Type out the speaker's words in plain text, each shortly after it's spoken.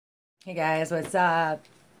Hey guys, what's up?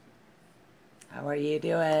 How are you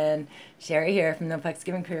doing? Sherry here from the Flex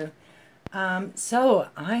Giving Crew. So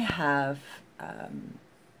I have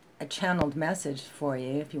a channeled message for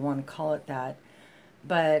you, if you want to call it that.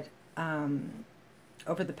 But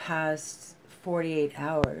over the past 48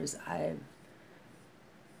 hours, I've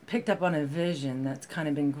picked up on a vision that's kind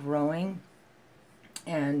of been growing.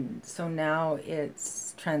 And so now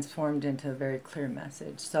it's transformed into a very clear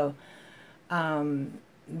message. So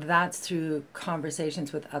that's through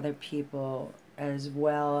conversations with other people as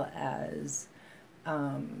well as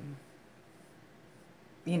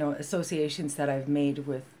associations that I've made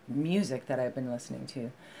with music that I've been listening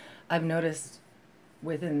to. I've noticed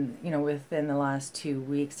within the last 2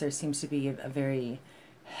 weeks there seems to be a very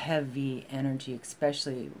heavy energy,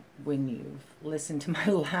 especially when you've listened to my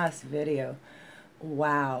last video.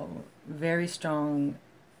 Wow, very strong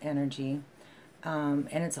energy. And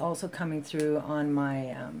it's also coming through on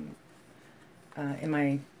my in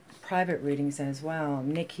my private readings as well.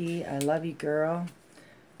 Nikki, I love you, girl.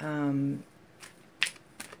 Um,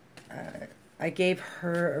 I gave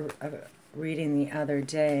her a reading the other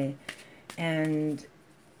day, and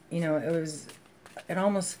it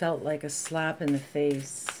almost felt like a slap in the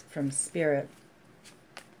face from spirit.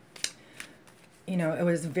 It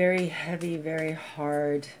was very heavy, very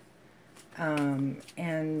hard.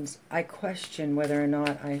 And I question whether or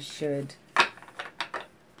not I should,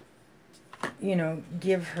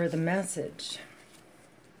 give her the message.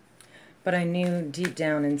 But I knew deep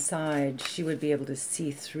down inside she would be able to see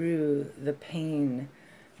through the pain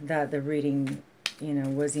that the reading,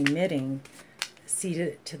 was emitting,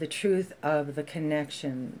 see to the truth of the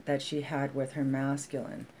connection that she had with her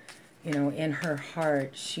masculine. In her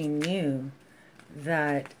heart, she knew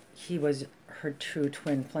that he was her true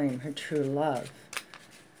twin flame, her true love.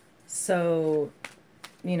 So,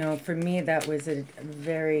 for me, that was it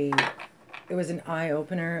was an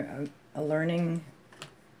eye-opener, a learning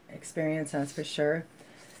experience, that's for sure.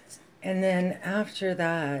 And then after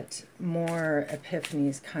that, more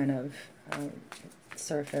epiphanies kind of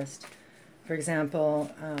surfaced. For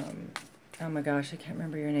example, oh my gosh, I can't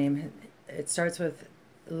remember your name. It starts with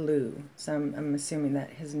Lou, so I'm assuming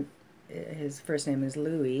that his first name is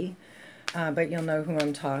Louis, but you'll know who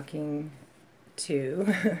I'm talking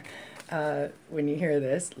to when you hear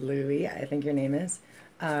this. Louis, I think your name is.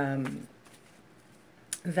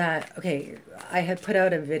 Okay, I had put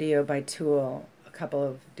out a video by Tool a couple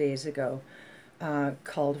of days ago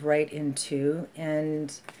called Right Into,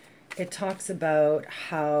 and it talks about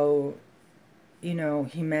how,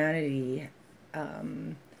 humanity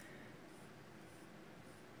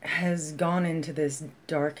has gone into this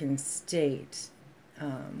darkened state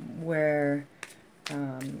where,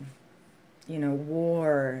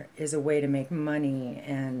 war is a way to make money,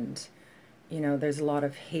 and there's a lot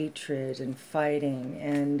of hatred and fighting,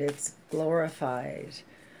 and it's glorified.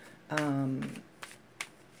 And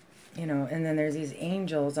then there's these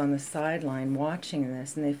angels on the sideline watching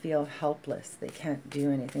this, and they feel helpless. They can't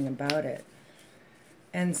do anything about it.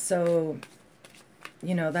 And so,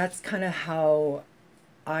 that's kind of how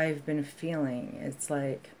I've been feeling. It's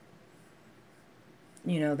like,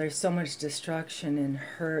 there's so much destruction and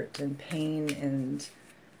hurt and pain and,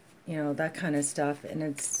 that kind of stuff. And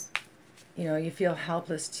it's, you feel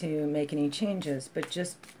helpless to make any changes, but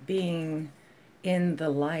just being in the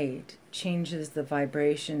light changes the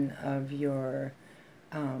vibration of your,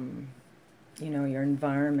 your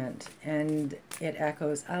environment, and it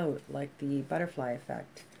echoes out like the butterfly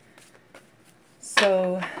effect.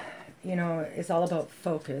 So, it's all about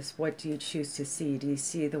focus. What do you choose to see? Do you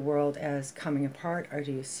see the world as coming apart, or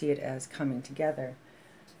do you see it as coming together?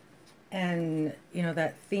 And,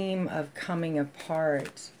 that theme of coming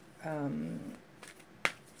apart,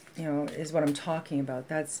 is what I'm talking about.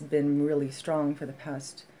 That's been really strong for the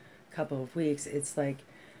past couple of weeks. It's like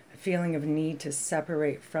a feeling of need to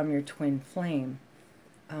separate from your twin flame.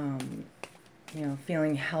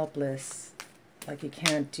 Feeling helpless, like you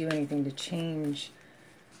can't do anything to change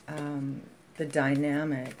the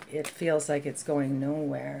dynamic. It feels like it's going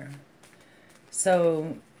nowhere.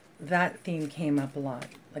 So that theme came up a lot.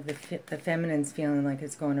 Like the feminine's feeling like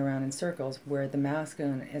it's going around in circles, where the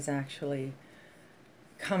masculine is actually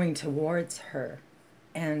coming towards her.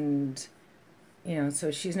 And,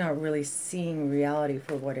 so she's not really seeing reality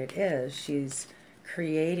for what it is. She's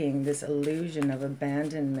creating this illusion of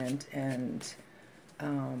abandonment and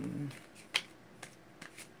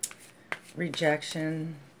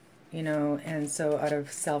rejection, and so out of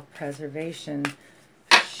self-preservation,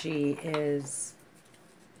 she is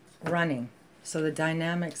running. So the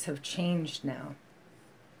dynamics have changed now.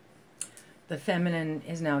 the feminine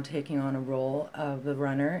is now taking on a role of the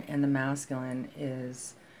runner, and the masculine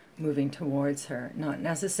is moving towards her. Not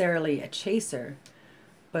necessarily a chaser,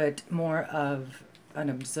 but more of an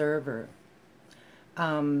observer.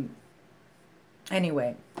 Anyway,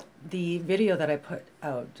 the video that I put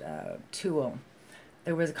out, Tool,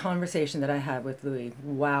 there was a conversation that I had with Louis.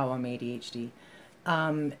 Wow, I'm ADHD.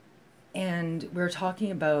 And we were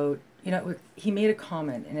talking about, you know, he made a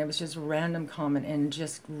comment, and it was just a random comment, and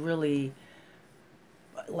just really,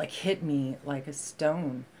 like, hit me like a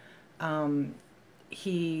stone.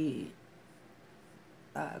 He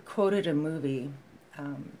quoted a movie,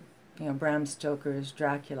 you know, Bram Stoker's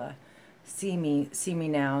Dracula, see me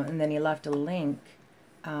now, and then he left a link,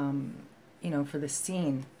 you know, for the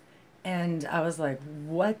scene. And I was like,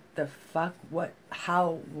 what the fuck? What,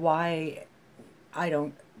 how, why? I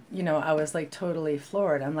don't, you know, I was like totally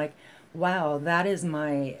floored. I'm like, wow, that is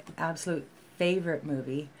my absolute favorite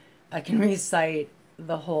movie. I can recite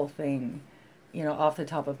the whole thing, you know, off the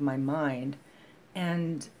top of my mind.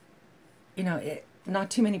 And, you know, not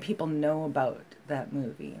too many people know about that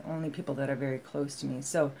movie, only people that are very close to me.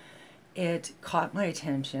 So it caught my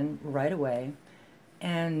attention right away.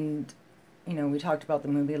 And, you know, we talked about the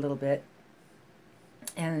movie a little bit.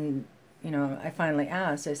 And, you know, I finally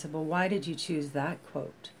asked, I said, well, why did you choose that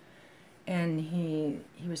quote? And he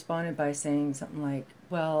responded by saying something like,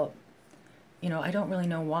 well, you know, I don't really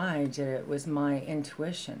know why I did it. It was my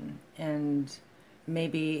intuition. And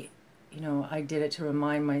maybe, you know, I did it to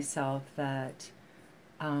remind myself that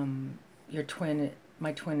my twin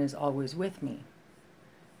is always with me.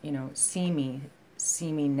 You know, see me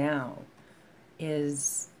now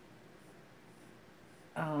is,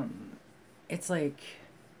 it's like,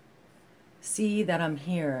 see that I'm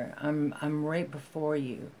here. I'm right before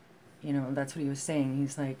you. You know, that's what he was saying.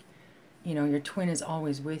 He's like, you know, your twin is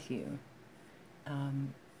always with you.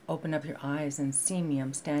 Open up your eyes and see me.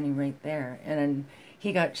 I'm standing right there. And then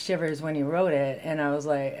he got shivers when he wrote it, and I was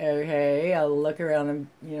like, okay, I'll look around the,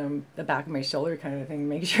 you know, the back of my shoulder kind of thing,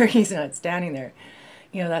 make sure he's not standing there.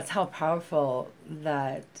 You know, that's how powerful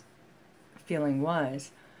that feeling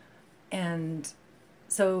was. And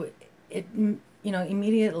so it, you know,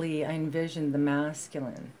 immediately I envisioned the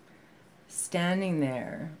masculine standing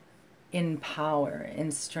there in power,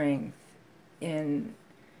 in strength, in,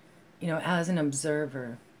 you know, as an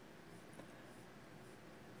observer,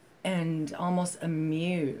 and almost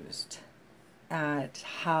amused at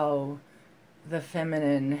how the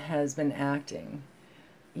feminine has been acting.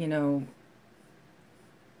 You know,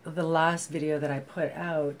 the last video that I put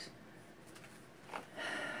out,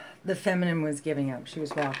 the feminine was giving up. She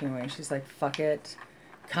was walking away. She's like, fuck it.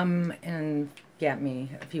 Come and get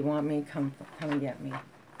me. If you want me, come and get me.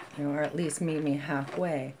 You know, or at least meet me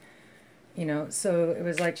halfway. You know, so it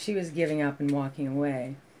was like she was giving up and walking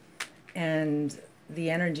away. And the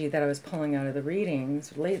energy that I was pulling out of the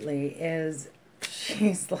readings lately is,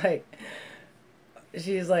 she's like,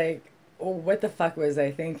 oh, what the fuck was I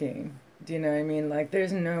thinking? Do you know what I mean? Like,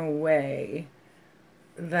 there's no way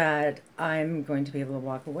that I'm going to be able to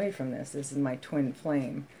walk away from this. This is my twin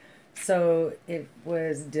flame. So it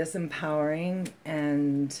was disempowering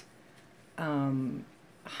and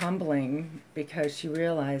humbling, because she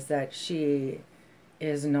realized that she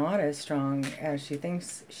is not as strong as she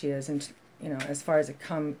thinks she is, and you know, as far as it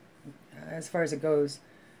goes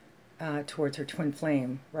towards her twin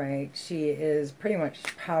flame, right? She is pretty much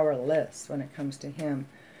powerless when it comes to him.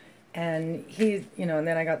 And he, you know, and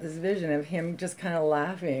then I got this vision of him just kind of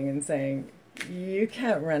laughing and saying, you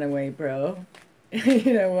can't run away, bro.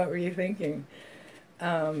 You know, what were you thinking?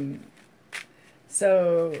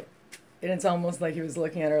 So, and it's almost like he was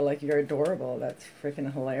looking at her like, you're adorable. That's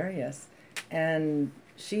freaking hilarious. And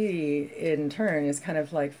she, in turn, is kind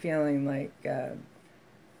of like feeling like a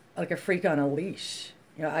freak on a leash.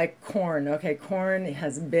 You know, KORN, okay, KORN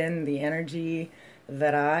has been the energy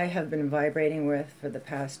that I have been vibrating with for the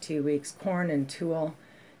past 2 weeks. KORN and Tool,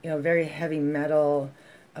 you know, very heavy metal,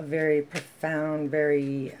 a very profound,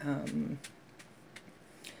 very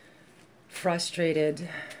frustrated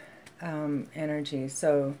energy.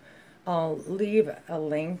 So I'll leave a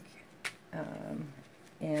link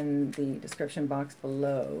in the description box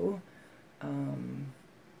below.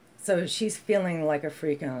 So she's feeling like a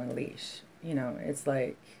freak on a leash. You know, it's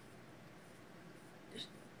like,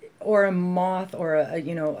 or a moth, or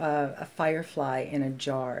a firefly in a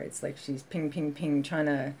jar. It's like she's ping, ping, ping, trying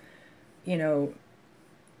to, you know,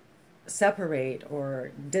 separate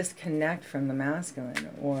or disconnect from the masculine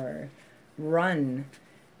or run.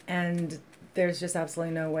 And there's just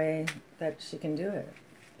absolutely no way that she can do it.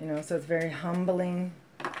 You know, so it's very humbling.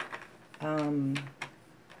 And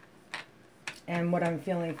what I'm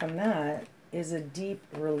feeling from that is a deep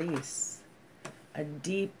release, a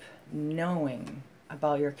deep knowing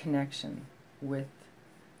about your connection with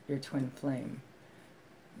your twin flame.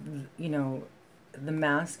 You know, the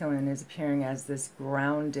masculine is appearing as this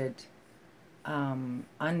grounded,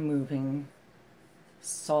 unmoving,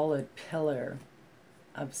 solid pillar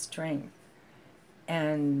of strength.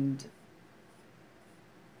 And,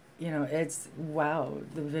 you know, it's, wow,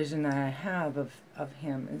 the vision that I have of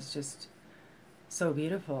him is just so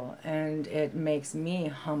beautiful. And it makes me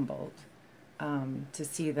humbled to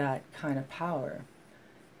see that kind of power.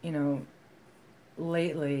 You know,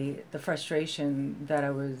 lately, the frustration that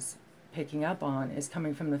I was picking up on is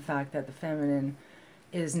coming from the fact that the feminine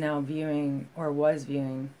is now viewing, or was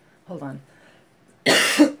viewing, hold on,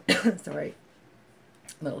 sorry,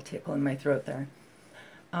 little tickle in my throat there,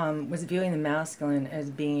 was viewing the masculine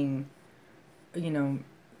as being, you know,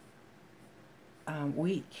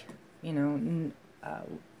 weak, you know,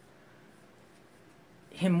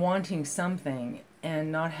 him wanting something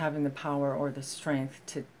and not having the power or the strength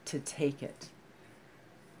to take it.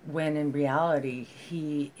 When in reality,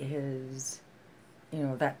 he is, you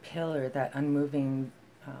know, that pillar, that unmoving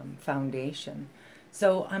foundation.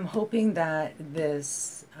 So I'm hoping that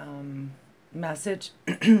this message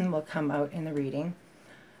will come out in the reading.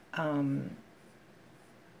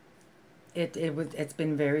 It's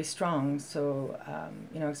been very strong. So,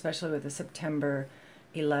 you know, especially with the September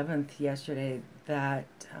 11th yesterday, that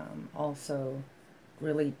also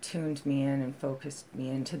really tuned me in and focused me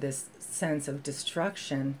into this sense of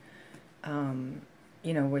destruction.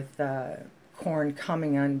 You know, with KORN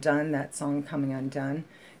coming undone, that song Coming Undone,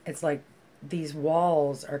 it's like these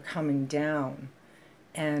walls are coming down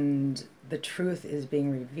and the truth is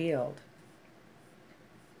being revealed.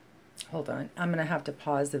 Hold on, I'm going to have to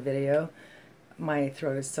pause the video. My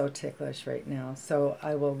throat is so ticklish right now, so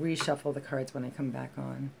I will reshuffle the cards when I come back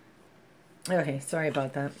on. Okay, sorry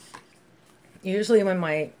about that. Usually when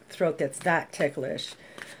my throat gets that ticklish,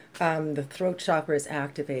 the throat chakra is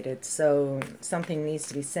activated, so something needs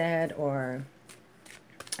to be said, or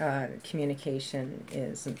communication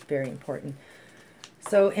is very important.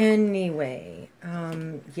 So anyway,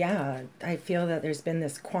 yeah, I feel that there's been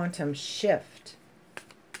this quantum shift.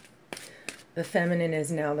 The feminine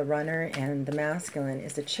is now the runner and the masculine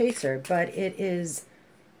is the chaser, but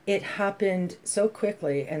it happened so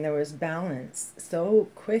quickly and there was balance so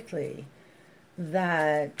quickly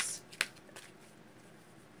that,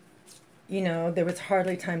 you know, there was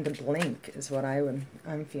hardly time to blink is what I'm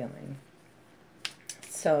feeling.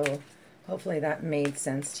 So hopefully that made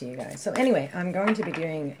sense to you guys. So anyway, I'm going to be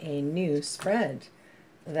doing a new spread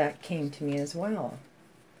that came to me as well.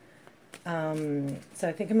 So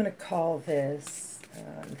I think I'm going to call this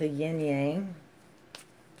the yin yang.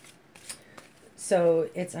 So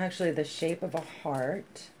it's actually the shape of a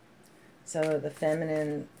heart. So the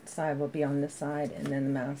feminine side will be on this side and then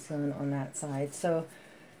the masculine on that side. So,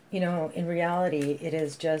 you know, in reality, it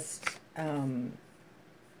is just, you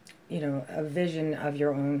know, a vision of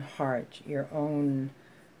your own heart, your own,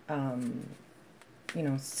 you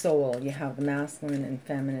know, soul. You have the masculine and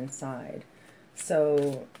feminine side.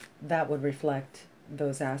 So that would reflect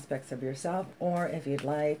those aspects of yourself, or if you'd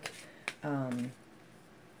like,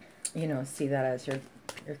 you know, see that as your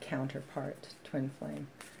counterpart, twin flame.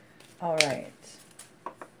 All right.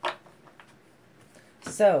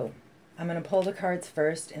 So I'm going to pull the cards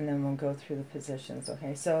first, and then we'll go through the positions.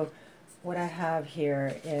 Okay. So what I have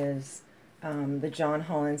here is the John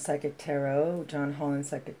Holland Psychic Tarot. John Holland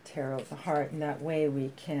Psychic Tarot, the heart, and that way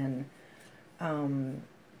we can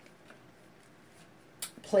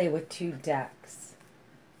play with two decks.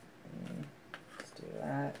 Let's do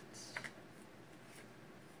that.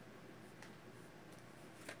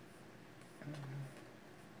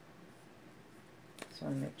 Just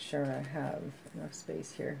want to make sure I have enough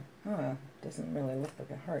space here. Oh, it doesn't really look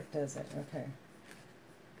like a heart, does it? Okay.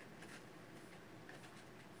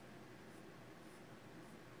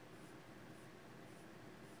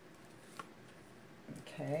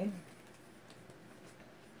 Okay.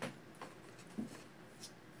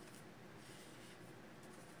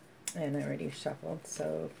 And I already shuffled,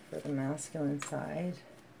 so for the masculine side,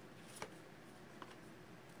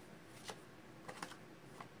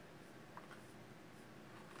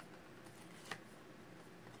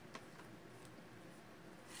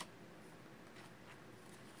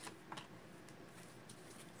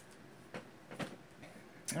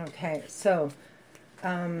 okay, so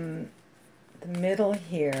the middle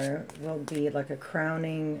here will be like a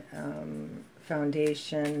crowning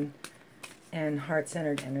foundation and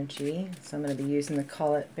heart-centered energy. So I'm going to be using the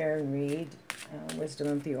Colette Baron Reed Wisdom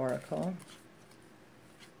of the Oracle.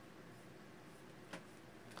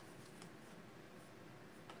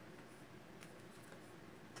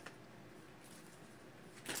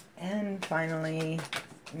 And finally,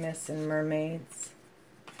 Myths and Mermaids.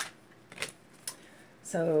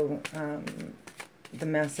 So, the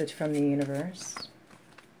message from the universe.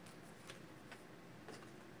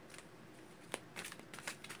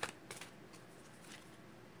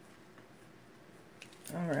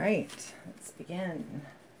 All right, let's begin.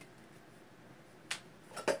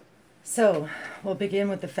 So, we'll begin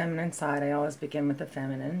with the feminine side. I always begin with the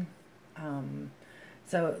feminine.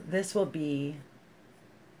 So this will be,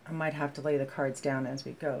 I might have to lay the cards down as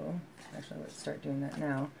we go. Actually, let's start doing that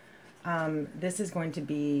now. This is going to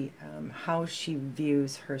be how she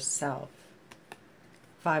views herself.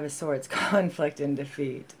 Five of Swords, conflict and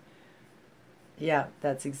defeat. Yeah,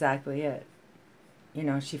 that's exactly it. You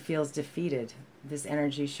know, she feels defeated. This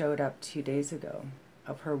energy showed up 2 days ago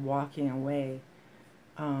of her walking away,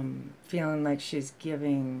 feeling like she's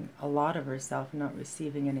giving a lot of herself, not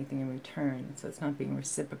receiving anything in return. So it's not being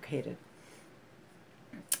reciprocated.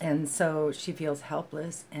 And so she feels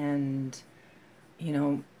helpless, and, you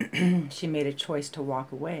know, she made a choice to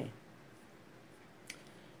walk away.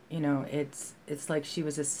 You know, it's like she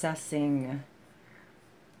was assessing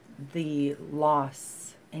the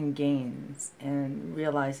loss and gains and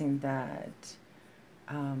realizing that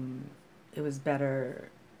it was better,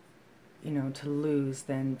 you know, to lose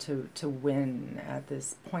than to win at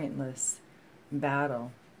this pointless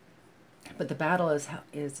battle. But the battle is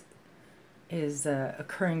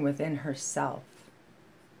occurring within herself.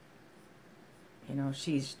 You know,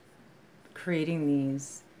 she's creating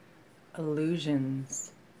these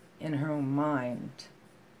illusions in her own mind,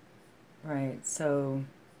 right? So,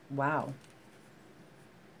 wow.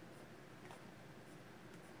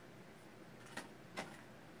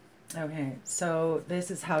 Okay, so this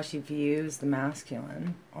is how she views the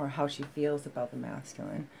masculine, or how she feels about the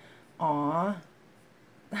masculine. Aw,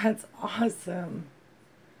 that's awesome.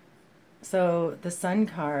 So the Sun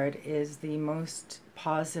card is the most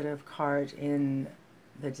positive card in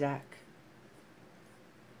the deck.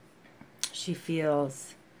 She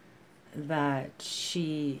feels that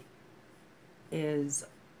she is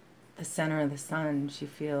the center of the sun. She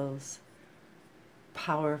feels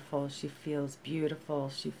powerful. She feels beautiful.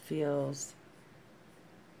 She feels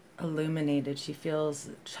illuminated. She feels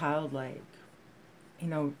childlike. You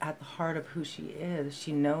know, at the heart of who she is,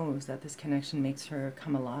 she knows that this connection makes her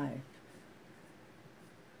come alive.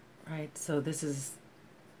 Right? So this is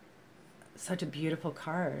such a beautiful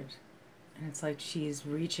card. And it's like she's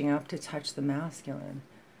reaching up to touch the masculine.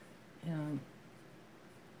 You know,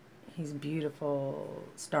 he's a beautiful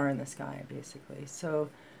star in the sky, basically. So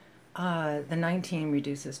the 19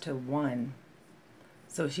 reduces to 1.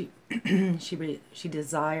 So she she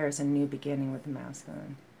desires a new beginning with the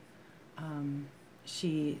masculine.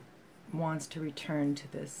 She wants to return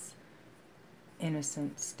to this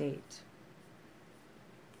innocent state.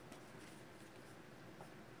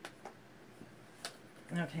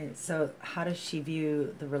 Okay, so how does she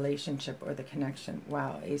view the relationship or the connection?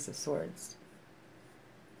 Wow, Ace of Swords.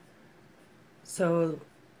 So,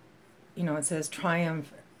 you know, it says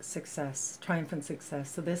triumph, success, triumphant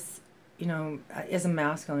success. So this, you know, is a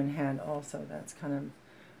masculine hand also. That's kind of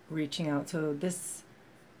reaching out. So this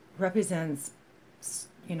represents,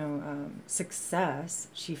 you know, success.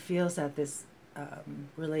 She feels that this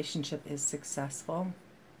relationship is successful.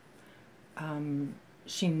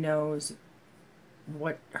 She knows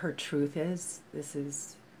what her truth is. This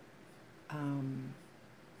is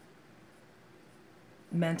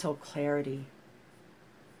mental clarity,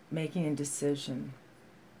 making a decision,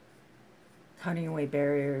 cutting away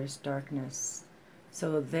barriers, darkness.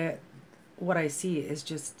 So that, what I see is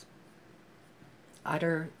just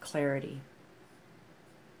utter clarity.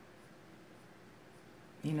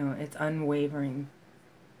 You know, it's unwavering.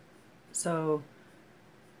 So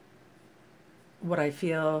what I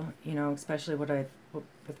feel, you know, especially with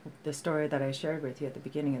the story that I shared with you at the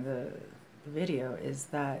beginning of the video, is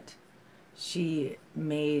that she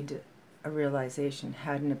made a realization,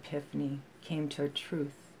 had an epiphany, came to a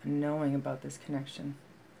truth, knowing about this connection.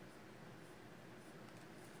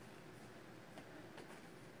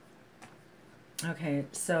 Okay,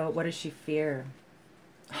 so what does she fear?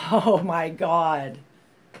 Oh my God.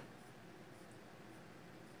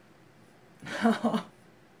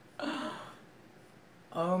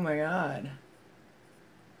 Oh my God.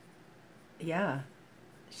 Yeah.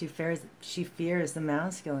 She fears the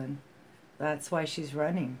masculine. That's why she's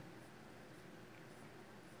running.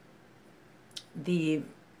 The,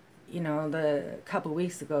 you know, the couple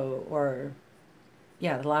weeks ago, or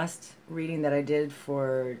yeah, the last reading that I did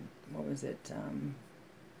for, what was it,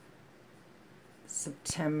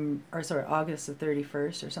 August the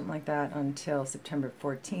 31st or something like that, until September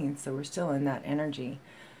 14th. So we're still in that energy.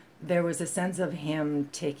 there was a sense of him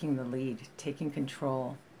taking the lead, taking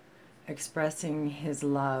control, expressing his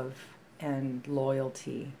love and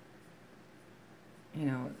loyalty. You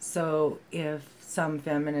know, so if some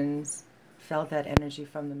feminines felt that energy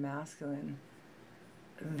from the masculine,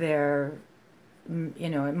 there, you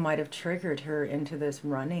know, it might have triggered her into this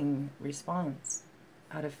running response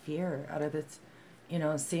out of fear, out of this, you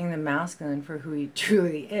know, seeing the masculine for who he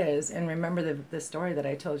truly is. And remember the story that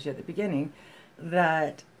I told you at the beginning,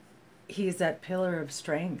 that he's that pillar of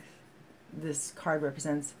strength. This card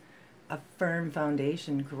represents a firm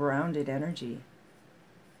foundation, grounded energy.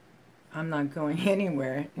 I'm not going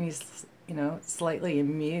anywhere. And he's, you know, slightly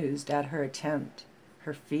amused at her attempt,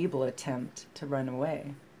 her feeble attempt to run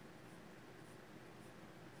away.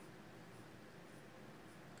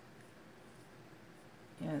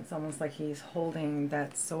 Yeah, it's almost like he's holding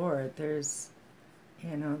that sword. There's,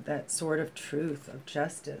 you know, that sword of truth, of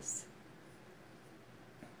justice.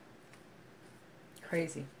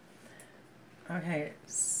 Crazy. Okay,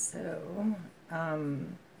 so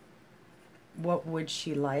what would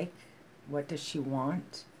she like? What does she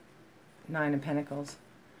want? Nine of Pentacles.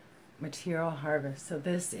 Material harvest. So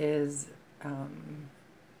this is,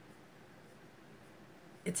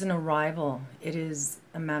 it's an arrival. It is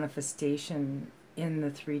a manifestation in the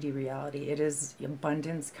 3D reality. It is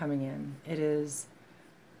abundance coming in. It is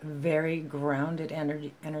very grounded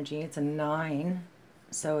energy. It's a 9.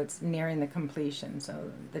 So it's nearing the completion.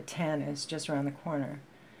 So the 10 is just around the corner.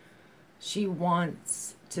 She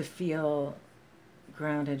wants to feel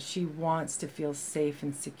grounded. She wants to feel safe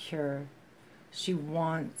and secure. She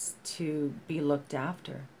wants to be looked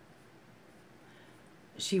after.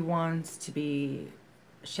 She wants to be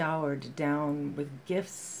showered down with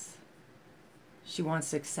gifts. She wants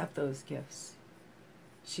to accept those gifts.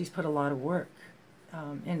 She's put a lot of work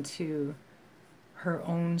into her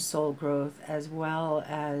own soul growth, as well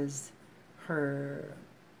as her,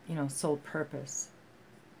 you know, soul purpose.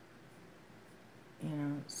 You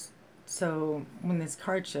know, so when this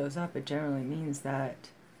card shows up, it generally means that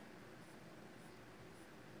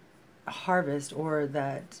a harvest, or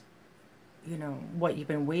that, you know, what you've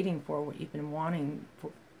been waiting for, what you've been wanting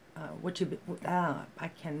for, what you've been, I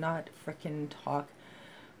cannot frickin' talk.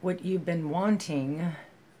 What you've been wanting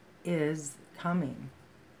is coming.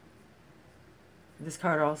 This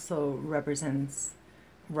card also represents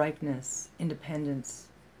ripeness, independence,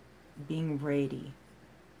 being ready.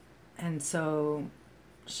 And so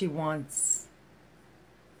she wants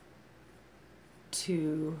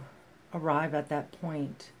to arrive at that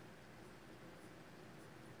point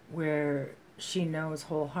where she knows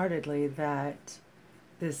wholeheartedly that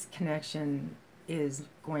this connection is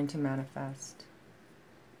going to manifest.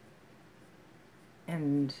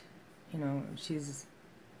 And, you know, she's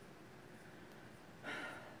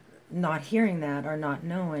not hearing that, or not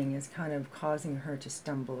knowing, is kind of causing her to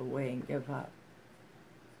stumble away and give up.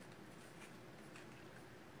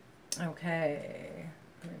 Okay,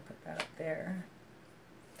 let me put that up there.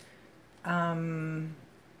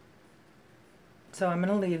 So I'm going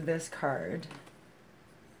to leave this card.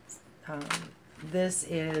 This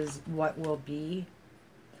is what will be.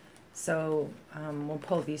 So we'll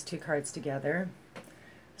pull these two cards together.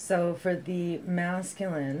 So for the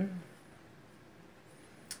masculine,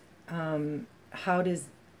 how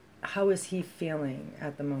is he feeling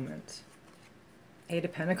at the moment? 8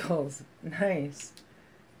 of Pentacles, nice.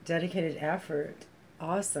 Dedicated effort,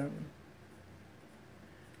 awesome.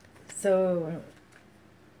 So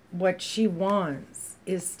what she wants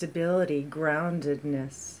is stability,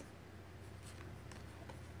 groundedness.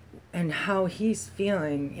 And how he's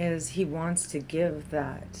feeling is he wants to give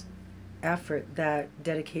that effort, that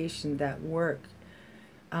dedication, that work.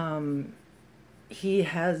 He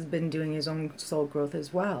has been doing his own soul growth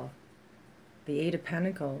as well. The 8 of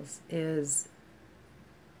Pentacles is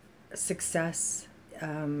success,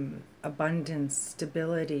 abundance,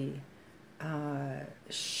 stability,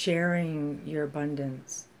 sharing your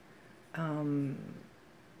abundance,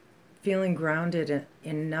 feeling grounded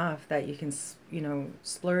enough that you can, you know,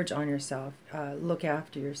 splurge on yourself, look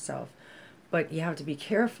after yourself. But you have to be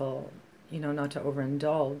careful, you know, not to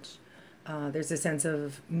overindulge. There's a sense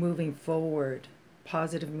of moving forward,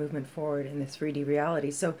 positive movement forward in the 3D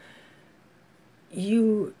reality. So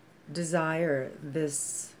you desire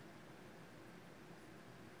this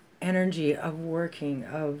energy of working,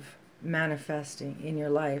 of manifesting in your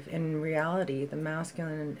life. In reality, the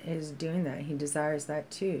masculine is doing that. He desires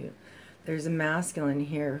that too. There's a masculine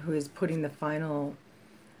here who is putting the final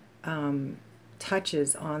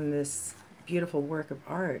touches on this beautiful work of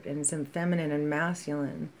art, and it's in feminine and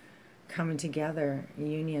masculine coming together,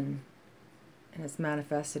 union, and it's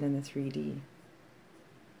manifested in the 3D.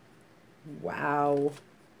 Wow.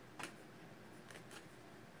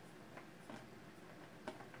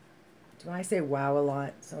 Do I say wow a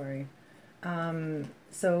lot? Sorry.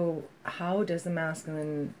 So how does the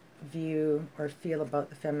masculine view or feel about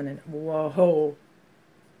the feminine? Whoa.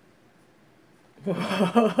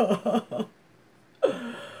 Whoa.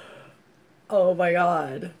 Oh my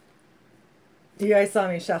God. You guys saw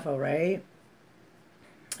me shuffle, right?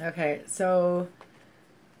 Okay, so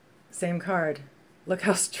same card. Look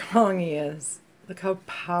how strong he is. Look how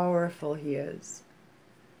powerful he is.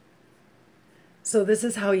 So this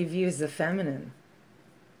is how he views the feminine.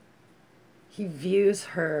 He views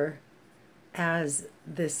her as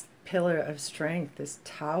this pillar of strength, this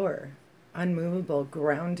tower, unmovable,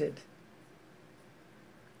 grounded.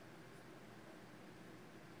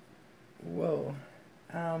 Whoa.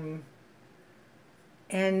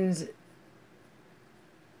 And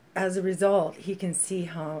as a result, he can see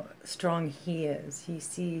how strong he is. He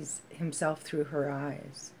sees himself through her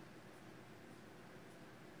eyes.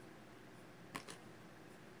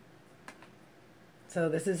 So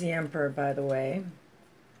this is the Emperor, by the way.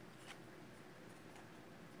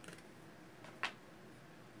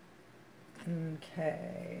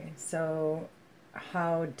 Okay, so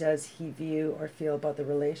how does he view or feel about the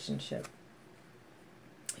relationship?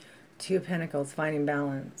 Two of Pentacles, finding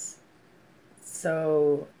balance.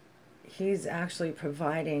 So he's actually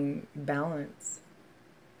providing balance.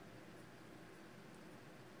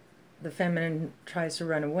 The feminine tries to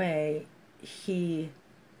run away. He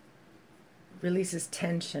releases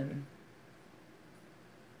tension.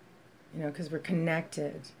 You know, because we're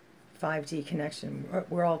connected. 5D connection.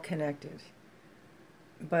 We're all connected.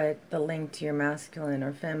 But the link to your masculine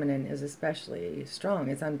or feminine is especially strong.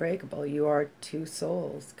 It's unbreakable. You are two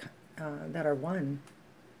souls that are one.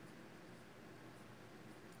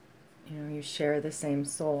 You know, you share the same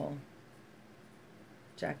soul.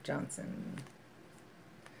 Jack Johnson.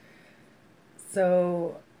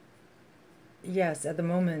 So, yes, at the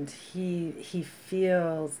moment, he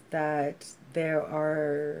feels that there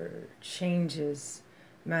are changes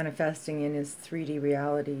manifesting in his 3D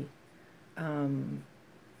reality.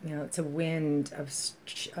 You know, it's a wind of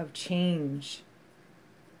change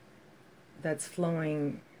that's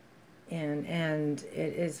flowing in, and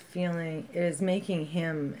it is making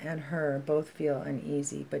him and her both feel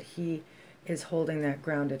uneasy, but he is holding that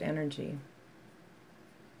grounded energy.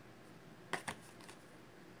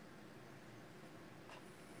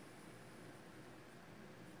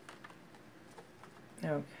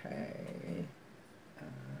 Okay.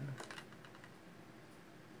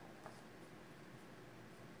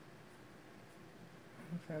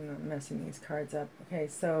 If I'm not messing these cards up. Okay,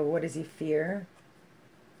 so what does he fear?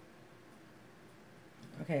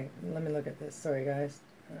 Okay, let me look at this. Sorry, guys.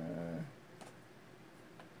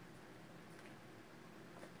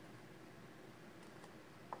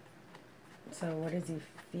 So what does he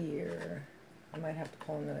fear? I might have to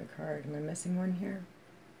pull another card. Am I missing one here?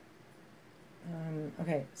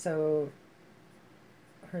 Okay, so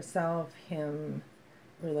herself, him,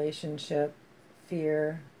 relationship,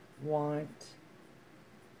 fear, want,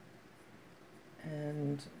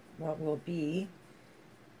 and what will be.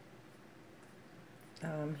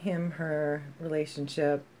 Him, her,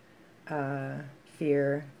 relationship,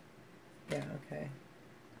 fear. Yeah, okay.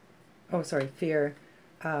 Oh, sorry, fear,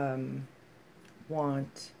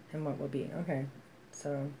 want, and what will be. Okay,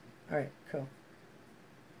 so, all right, cool.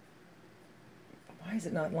 Why is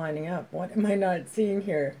it not lining up? What am I not seeing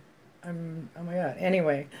here? Oh my God.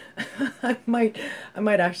 Anyway, I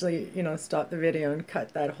might actually, you know, stop the video and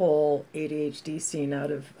cut that whole ADHD scene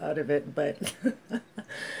out of it. But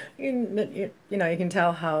you know, you can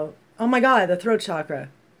tell how. Oh my God, the throat chakra.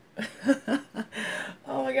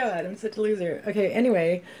 Oh my God, I'm such a loser. Okay.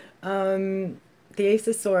 Anyway, the Ace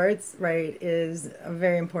of Swords, right, is a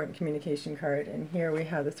very important communication card, and here we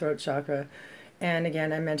have the throat chakra. And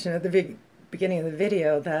again, I mentioned at the beginning of the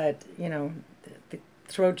video that, you know, the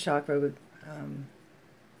throat chakra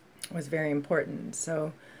was very important.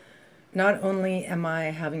 So not only am I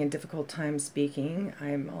having a difficult time speaking,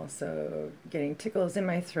 I'm also getting tickles in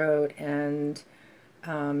my throat and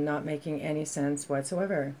not making any sense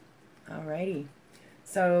whatsoever. Alrighty.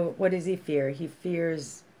 So what does he fear? He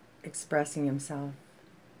fears expressing himself.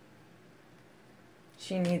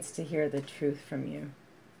 She needs to hear the truth from you.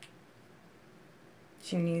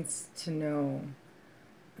 She needs to know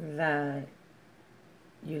that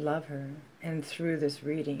you love her, and through this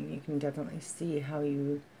reading you can definitely see how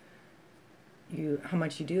how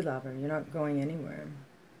much you do love her. You're not going anywhere.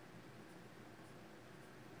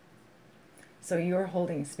 So you're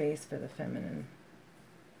holding space for the feminine,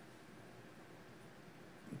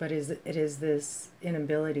 But it is this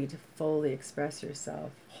inability to fully express yourself,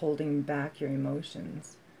 holding back your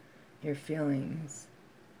emotions, your feelings,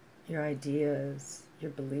 your ideas, your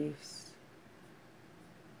beliefs,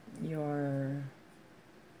 your,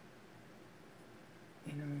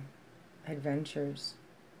 adventures,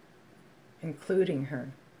 including her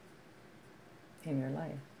in your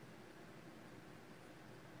life.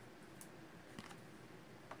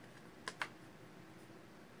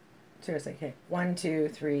 Seriously, okay. 1, 2,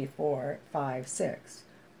 3, 4, 5, 6.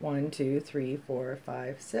 1, 2, 3, 4,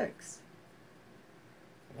 5, 6.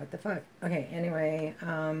 What the fuck? Okay, anyway,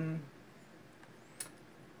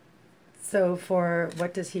 so for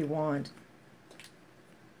what does he want?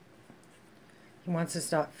 He wants to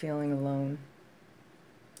stop feeling alone.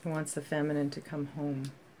 He wants the feminine to come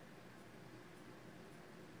home.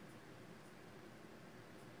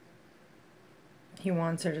 He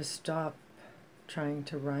wants her to stop trying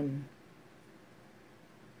to run.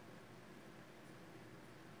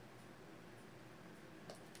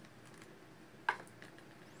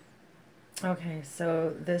 Okay,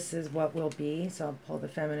 so this is what will be. So I'll pull the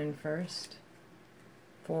feminine first.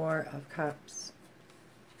 4 of Cups.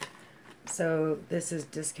 So this is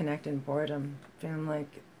disconnect and boredom. Feeling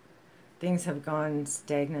like things have gone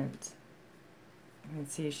stagnant. You can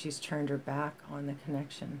see she's turned her back on the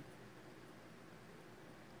connection.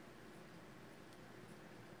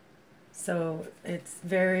 So it's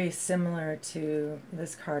very similar to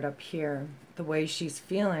this card up here. The way she's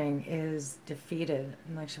feeling is defeated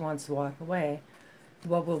and like she wants to walk away.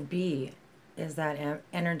 What will be is that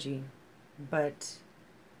energy, but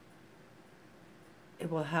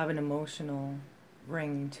it will have an emotional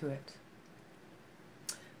ring to it.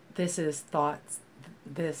 This is thoughts.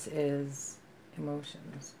 This is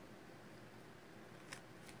emotions.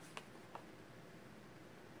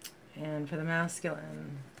 And for the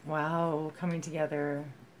masculine, wow, coming together,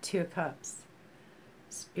 2 of Cups,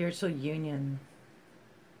 spiritual union.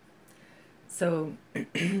 So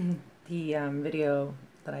the video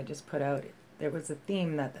that I just put out, there was a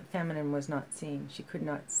theme that the feminine was not seeing. She could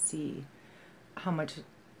not see how much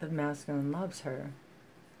the masculine loves her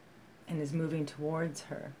and is moving towards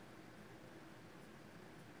her.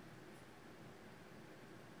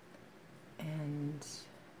 And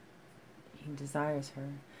he desires her.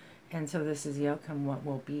 And so this is the outcome, what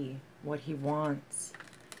will be. What he wants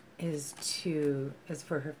is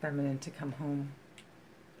for her feminine to come home,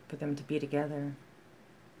 for them to be together.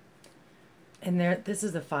 And this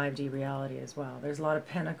is a 5D reality as well. There's a lot of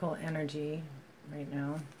pentacle energy right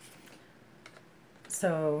now.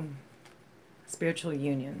 So, spiritual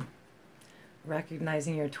union,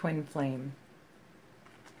 recognizing your twin flame.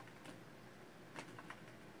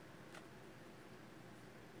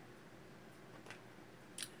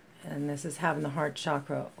 And this is having the heart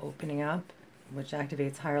chakra opening up, which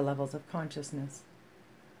activates higher levels of consciousness.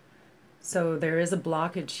 So there is a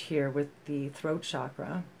blockage here with the throat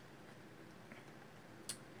chakra.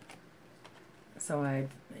 So I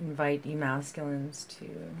invite you masculines to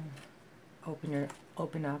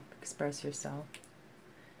open up, express yourself,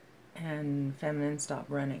 and feminine, stop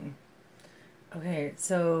running. Okay,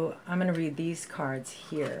 so I'm going to read these cards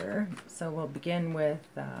here. So we'll begin with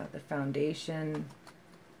the foundation,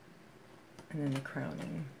 and then the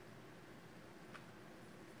crowning.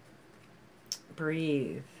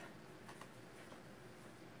 Breathe.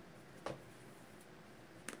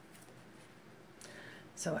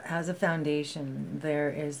 So as a foundation, there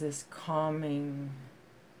is this calming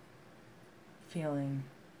feeling,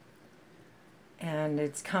 and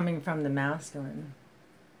it's coming from the masculine.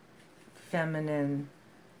 Feminine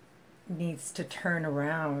needs to turn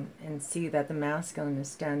around and see that the masculine is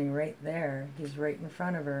standing right there. He's right in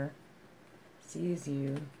front of her. Sees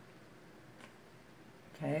you.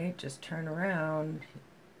 Okay, just turn around.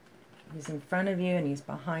 He's in front of you and he's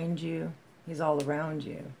behind you. He's all around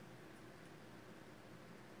you.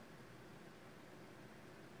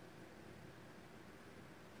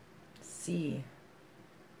 See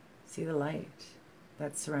the light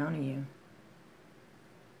that's surrounding you.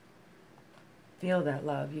 Feel that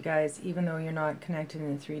love. You guys, even though you're not connected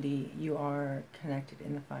in the 3D, you are connected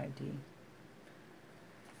in the 5D.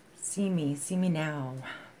 See me now.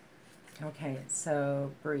 Okay,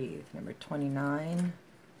 so breathe. Number 29.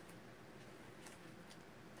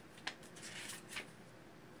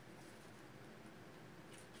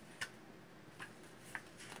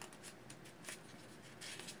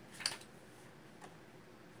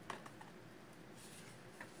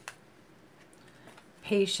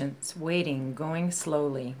 Patience, waiting, going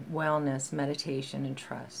slowly, wellness, meditation, and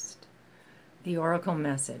trust. The oracle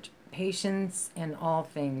message. Patience in all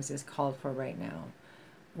things is called for right now.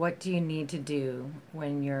 What do you need to do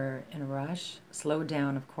when you're in a rush? Slow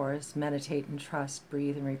down, of course. Meditate and trust.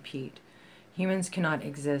 Breathe and repeat. Humans cannot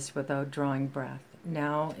exist without drawing breath.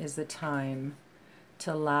 Now is the time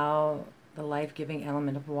to allow the life-giving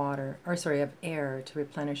element of of air to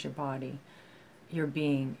replenish your body, your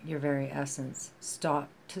being, your very essence. Stop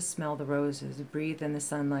to smell the roses. Breathe in the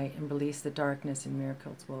sunlight and release the darkness, and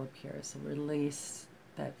miracles will appear. So release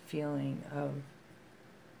that feeling of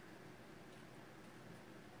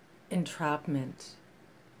entrapment,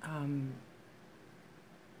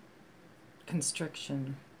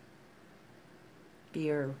 constriction,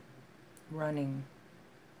 fear, running.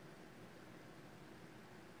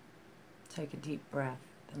 Take a deep breath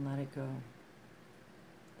and let it go.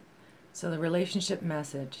 So the relationship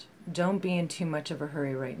message: don't be in too much of a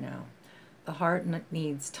hurry right now. The heart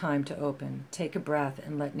needs time to open. Take a breath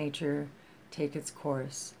and let nature take its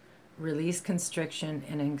course. Release constriction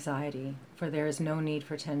and anxiety, for there is no need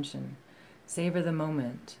for tension. Savor the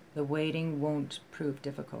moment. The waiting won't prove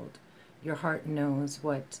difficult. Your heart knows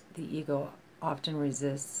what the ego often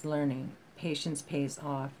resists learning. Patience pays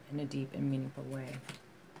off in a deep and meaningful way.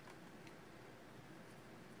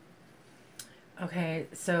 Okay,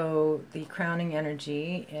 so the crowning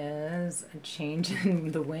energy is a change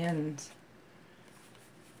in the wind.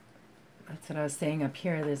 That's what I was saying up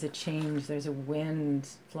here. There's a change. There's a wind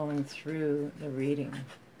flowing through the reading.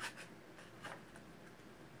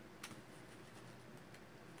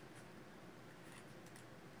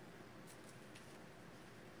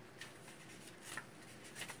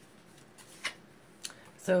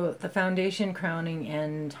 So the foundation, crowning,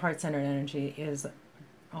 and heart-centered energy is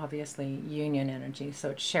obviously union energy.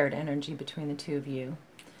 So it's shared energy between the two of you.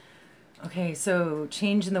 Okay, so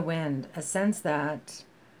change in the wind. A sense that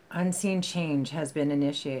unseen change has been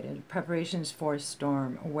initiated. Preparations for a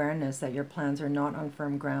storm. Awareness that your plans are not on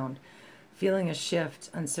firm ground. Feeling a shift,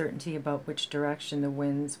 uncertainty about which direction the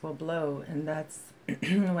winds will blow. And that's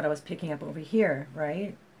what I was picking up over here,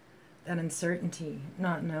 right? That uncertainty,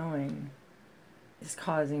 not knowing, is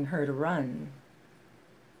causing her to run.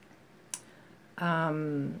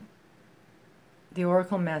 The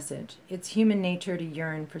oracle message: it's human nature to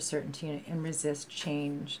yearn for certainty and resist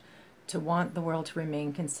change, to want the world to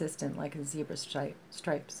remain consistent like a zebra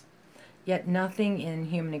stripes. Yet nothing in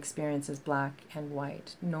human experience is black and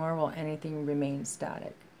white, nor will anything remain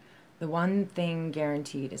static. The one thing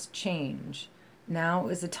guaranteed is change. Now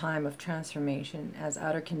is a time of transformation, as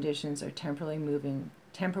outer conditions are temporarily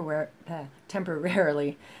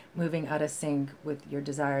moving out of sync with your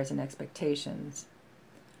desires and expectations.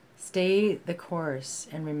 Stay the course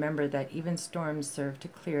and remember that even storms serve to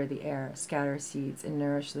clear the air, scatter seeds, and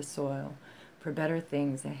nourish the soil for better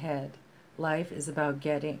things ahead. Life is about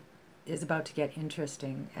to get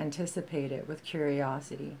interesting. Anticipate it with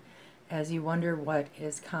curiosity as you wonder what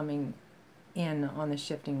is coming in on the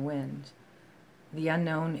shifting wind. The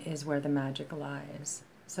unknown is where the magic lies.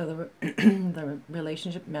 So the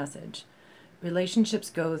relationship message: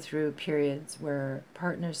 relationships go through periods where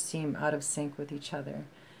partners seem out of sync with each other,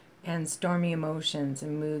 and stormy emotions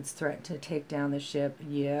and moods threaten to take down the ship.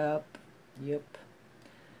 Yep.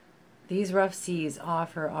 These rough seas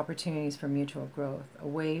offer opportunities for mutual growth, a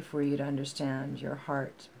way for you to understand your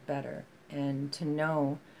heart better and to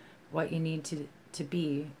know what you need to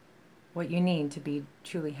be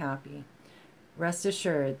truly happy. Rest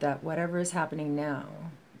assured that whatever is happening now,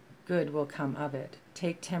 good will come of it.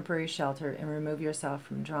 Take temporary shelter and remove yourself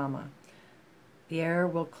from drama. The air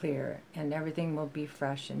will clear and everything will be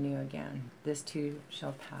fresh and new again. This too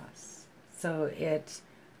shall pass. So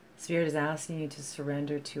Spirit is asking you to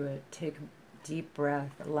surrender to it. Take a deep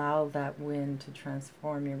breath. Allow that wind to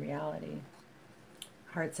transform your reality.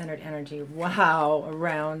 Heart-centered energy. Wow,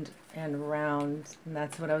 around and around. And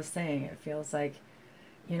that's what I was saying. It feels like,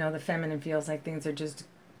 the feminine feels like things are just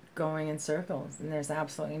going in circles, and there's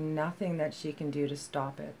absolutely nothing that she can do to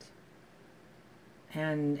stop it.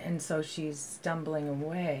 And so she's stumbling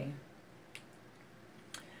away.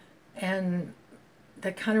 And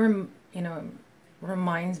that kind of,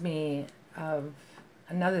 reminds me of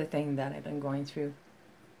another thing that I've been going through.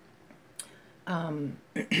 I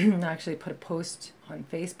actually put a post on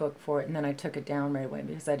Facebook for it, and then I took it down right away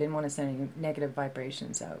because I didn't want to send any negative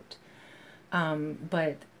vibrations out.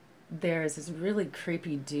 But there's this really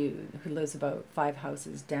creepy dude who lives about 5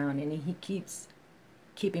 houses down, and he keeps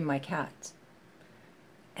keeping my cat.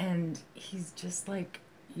 And he's just like,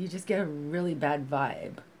 you just get a really bad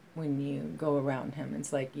vibe when you go around him.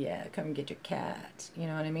 It's like, yeah, come get your cat. You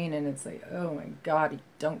know what I mean? And it's like, oh my God,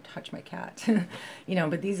 don't touch my cat.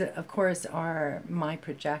 But these, of course, are my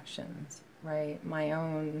projections, right? My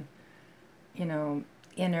own,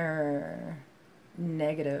 inner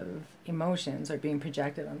negative emotions are being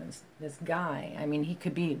projected on this guy. I mean, he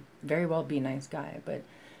could be very well be a nice guy, but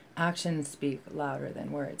actions speak louder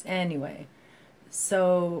than words. Anyway,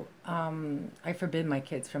 so I forbid my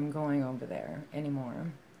kids from going over there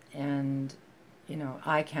anymore, and you know,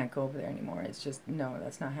 I can't go over there anymore. It's just, no,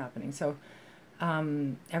 that's not happening. So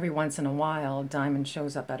every once in a while, Diamond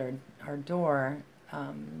shows up at our door.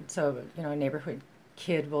 So, you know, a neighborhood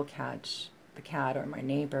kid will catch the cat, or my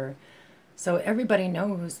neighbor. So everybody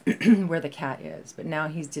knows where the cat is, but now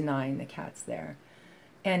he's denying the cat's there.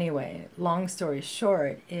 Anyway, long story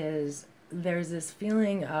short is there's this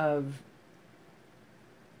feeling of,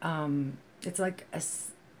 it's like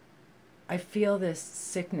I feel this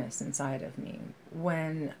sickness inside of me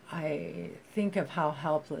when I think of how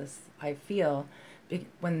helpless I feel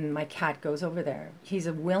when my cat goes over there. He's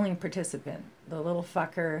a willing participant. The little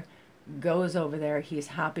fucker goes over there. He's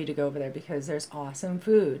happy to go over there because there's awesome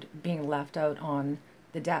food being left out on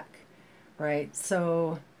the deck, right?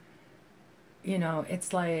 So, you know,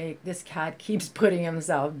 it's like this cat keeps putting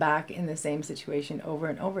himself back in the same situation over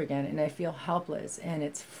and over again, and I feel helpless, and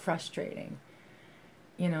it's frustrating.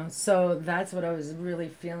 You know, so that's what I was really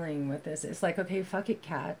feeling with this. It's like, okay, fuck it,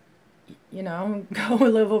 cat. You know, go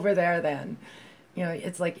live over there then. You know,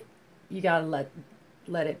 it's like you gotta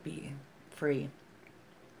let it be free.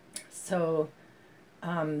 So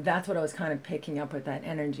that's what I was kind of picking up with, that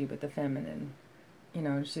energy with the feminine. You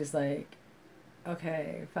know, she's like,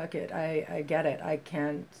 okay, fuck it. I get it. I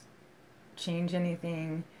can't change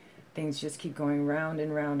anything. Things just keep going round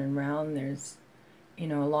and round and round. There's, you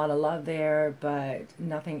know, a lot of love there, but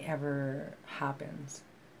nothing ever happens,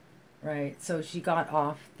 right? So she got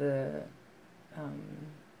off the,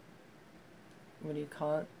 what do you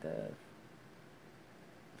call it? The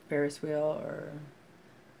Ferris wheel, or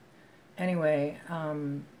anyway,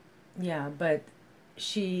 yeah, but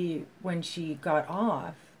when she got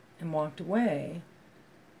off and walked away,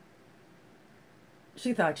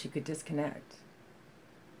 she thought she could disconnect.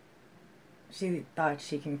 She thought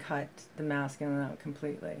she can cut the masculine out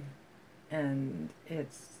completely. And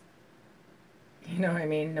it's, you know what I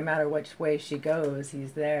mean? No matter which way she goes,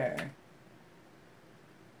 he's there.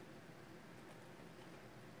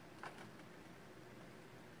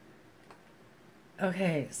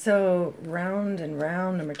 Okay, so round and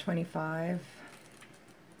round, number 25.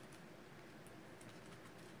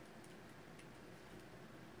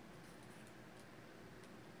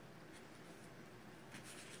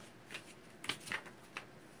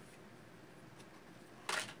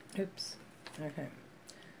 Oops. Okay.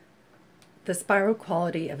 The spiral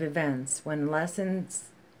quality of events when a lesson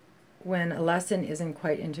isn't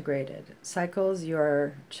quite integrated. Cycles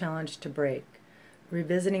you're challenged to break.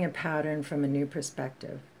 Revisiting a pattern from a new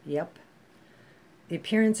perspective. Yep. The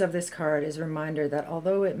appearance of this card is a reminder that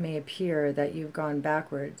although it may appear that you've gone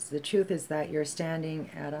backwards, the truth is that you're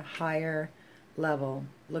standing at a higher level,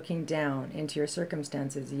 looking down into your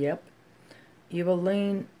circumstances. Yep. You will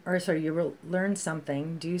learn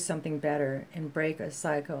something, do something better, and break a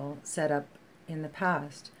cycle set up in the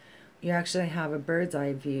past. You actually have a bird's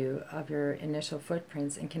eye view of your initial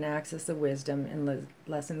footprints and can access the wisdom and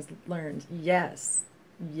lessons learned. Yes,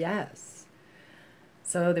 yes.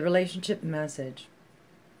 So the relationship message.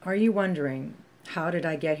 Are you wondering, how did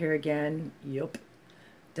I get here again? Yup.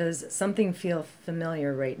 Does something feel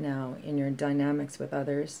familiar right now in your dynamics with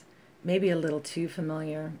others? Maybe a little too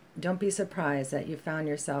familiar? Don't be surprised that you found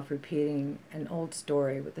yourself repeating an old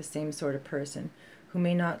story with the same sort of person who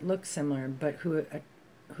may not look similar, but who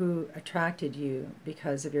attracted you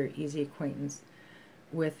because of your easy acquaintance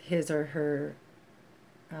with his or her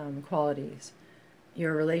qualities.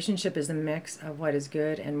 Your relationship is a mix of what is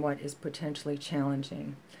good and what is potentially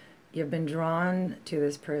challenging. You've been drawn to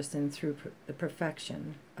this person through the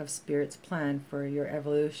perfection of Spirit's plan for your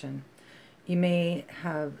evolution. You may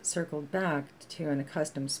have circled back to an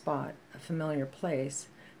accustomed spot, a familiar place,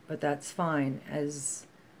 but that's fine as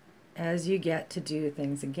you get to do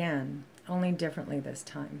things again, only differently this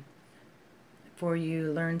time. For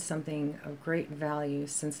you learned something of great value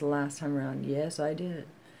since the last time around. Yes, I did.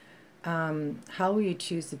 How will you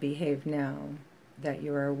choose to behave now that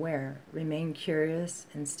you are aware? Remain curious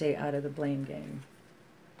and stay out of the blame game.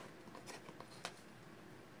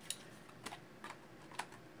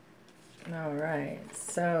 All right,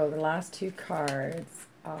 so the last two cards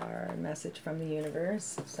are a message from the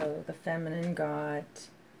universe. So the feminine got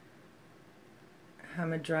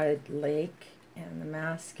Hamadryad Lake, and the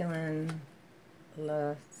masculine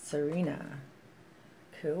La Serena.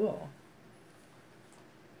 Cool.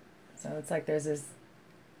 So it's like there's this,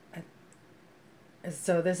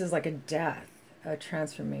 so this is like a death, a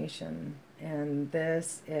transformation, and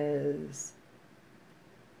this is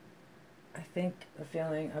I think a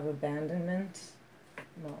feeling of abandonment.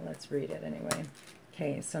 Well, let's read it anyway.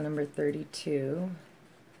 Okay, so number 32.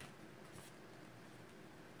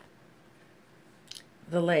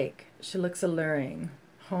 The lake. She looks alluring,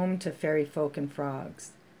 home to fairy folk and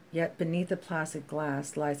frogs. Yet beneath the placid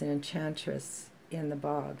glass lies an enchantress in the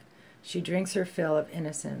bog. She drinks her fill of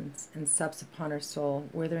innocence and sups upon her soul,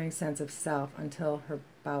 withering sense of self until her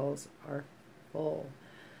bowels are full.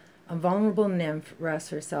 A vulnerable nymph rests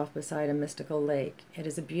herself beside a mystical lake. It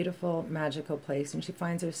is a beautiful, magical place, and she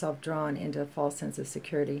finds herself drawn into a false sense of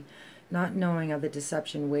security, not knowing of the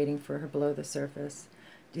deception waiting for her below the surface.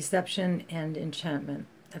 Deception and enchantment.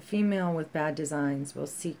 A female with bad designs will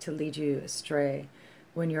seek to lead you astray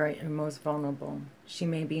when you are at your most vulnerable. She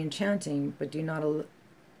may be enchanting, but do not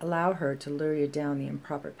allow her to lure you down the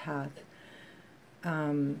improper path.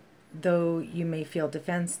 Though you may feel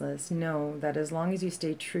defenseless, know that as long as you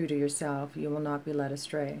stay true to yourself, you will not be led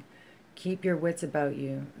astray. Keep your wits about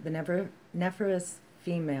you. The nefarious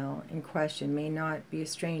female in question may not be a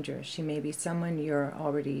stranger. She may be someone you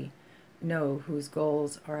already know whose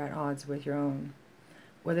goals are at odds with your own.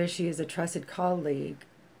 Whether she is a trusted colleague,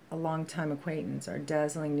 a long-time acquaintance, or a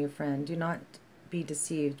dazzling new friend, do not be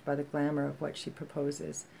deceived by the glamour of what she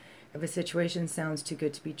proposes. If a situation sounds too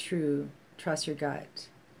good to be true, trust your gut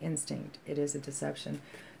instinct. It is a deception.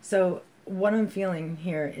 So what I'm feeling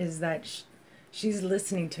here is that she's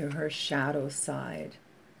listening to her shadow side.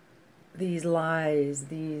 These lies,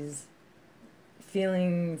 these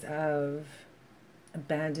feelings of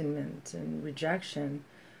abandonment and rejection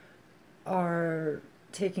are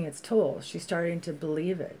taking its toll. She's starting to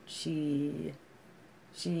believe it. She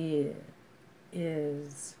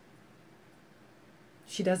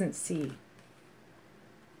doesn't see.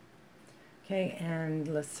 Okay, and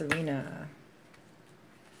La Serena.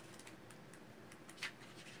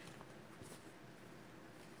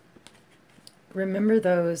 Remember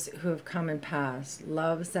those who have come and passed,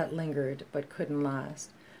 loves that lingered but couldn't last,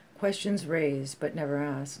 questions raised but never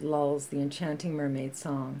asked, lulls the enchanting mermaid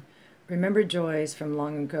song. Remember joys from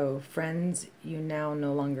long ago, friends you now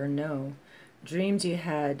no longer know, dreams you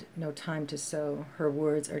had no time to sow, her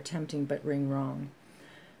words are tempting but ring wrong.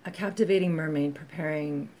 A captivating mermaid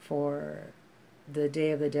preparing for the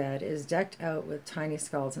Day of the Dead is decked out with tiny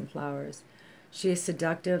skulls and flowers. She is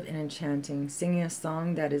seductive and enchanting, singing a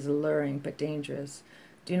song that is alluring but dangerous.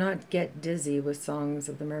 Do not get dizzy with songs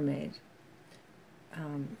of the mermaid.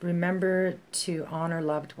 Remember to honor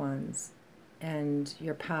loved ones and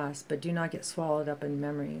your past, but do not get swallowed up in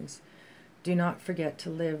memories. Do not forget to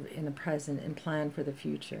live in the present and plan for the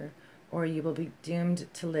future, or you will be doomed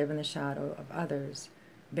to live in the shadow of others.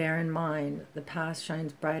 Bear in mind, the past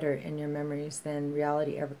shines brighter in your memories than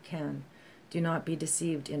reality ever can. Do not be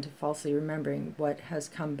deceived into falsely remembering what has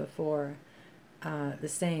come before. The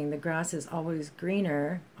saying, the grass is always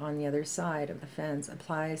greener on the other side of the fence,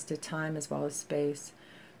 applies to time as well as space.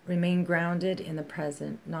 Remain grounded in the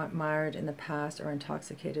present, not mired in the past or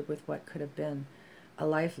intoxicated with what could have been. A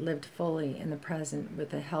life lived fully in the present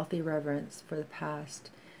with a healthy reverence for the past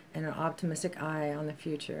and an optimistic eye on the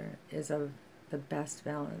future is of the best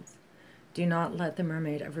balance. Do not let the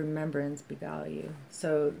mermaid of remembrance beguile you.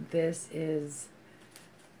 So this is,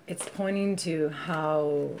 it's pointing to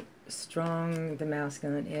how strong the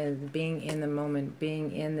masculine is, being in the moment,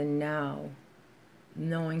 being in the now,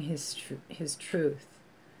 knowing his truth,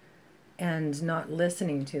 and not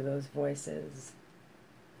listening to those voices.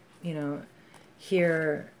 You know,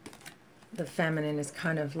 here the feminine is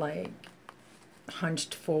kind of like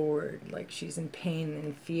hunched forward, like she's in pain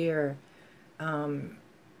and fear,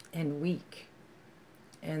 and weak.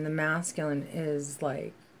 And the masculine is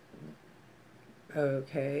like,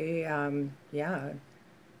 okay, yeah,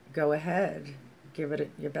 go ahead, give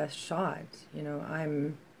it your best shot. You know,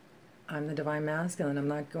 I'm the divine masculine. I'm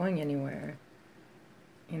not going anywhere.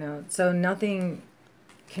 You know, so nothing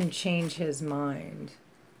can change his mind.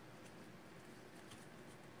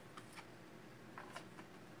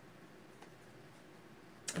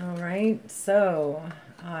 All right, so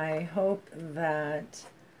I hope that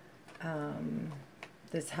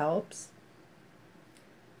this helps.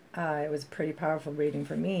 It was a pretty powerful reading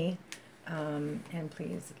for me, and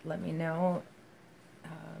please let me know.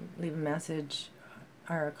 Leave a message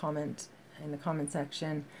or a comment in the comment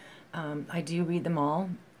section. I do read them all,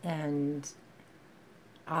 and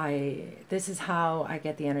this is how I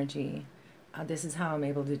get the energy. This is how I'm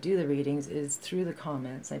able to do the readings, is through the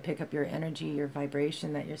comments. I pick up your energy, your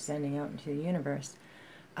vibration that you're sending out into the universe.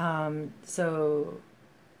 So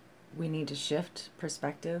we need to shift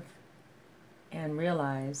perspective and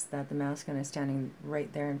realize that the masculine is standing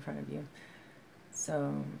right there in front of you.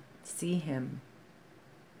 So see him.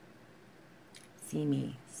 see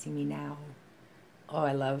me now. Oh,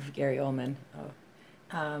 I love Gary Oldman. Oh,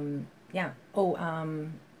 yeah. Oh,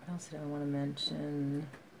 what else did I want to mention?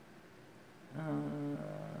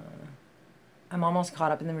 I'm almost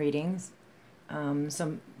caught up in the readings. So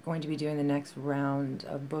I'm going to be doing the next round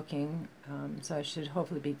of booking. So I should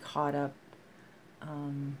hopefully be caught up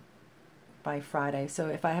by Friday. So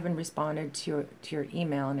if I haven't responded to your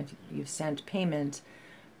email, and if you've sent payment,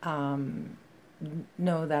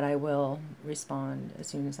 know that I will respond as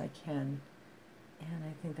soon as I can. And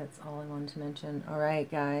I think that's all I wanted to mention. All right,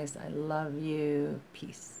 guys, I love you.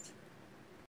 Peace.